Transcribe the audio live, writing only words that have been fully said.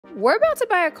We're about to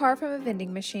buy a car from a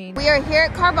vending machine. We are here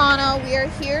at Carvana. We are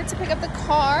here to pick up the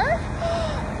car.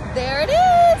 There it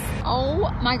is.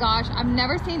 Oh my gosh, I've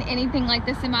never seen anything like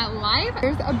this in my life.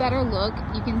 There's a better look.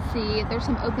 You can see there's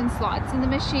some open slots in the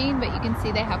machine, but you can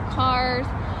see they have cars.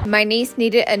 My niece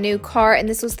needed a new car, and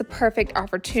this was the perfect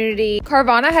opportunity.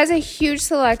 Carvana has a huge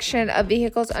selection of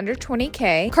vehicles under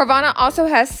 $20K. Carvana also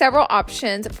has several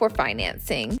options for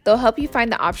financing. They'll help you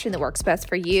find the option that works best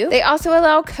for you. They also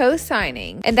allow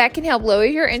co-signing, and that can help lower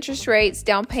your interest rates,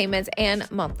 down payments, and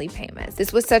monthly payments.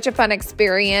 This was such a fun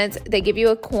experience. They give you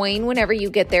a coin whenever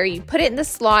you get there. You put it in the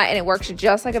slot, and it works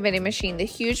just like a vending machine. The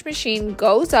huge machine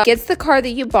goes up, gets the car that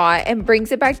you bought, and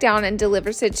brings it back down and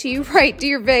delivers it to you right to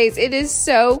your face. It is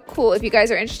so cool. If you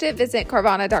guys are interested, visit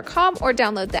Carvana.com or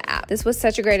download the app. This was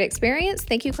such a great experience.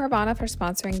 Thank you, Carvana, for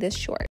sponsoring this short.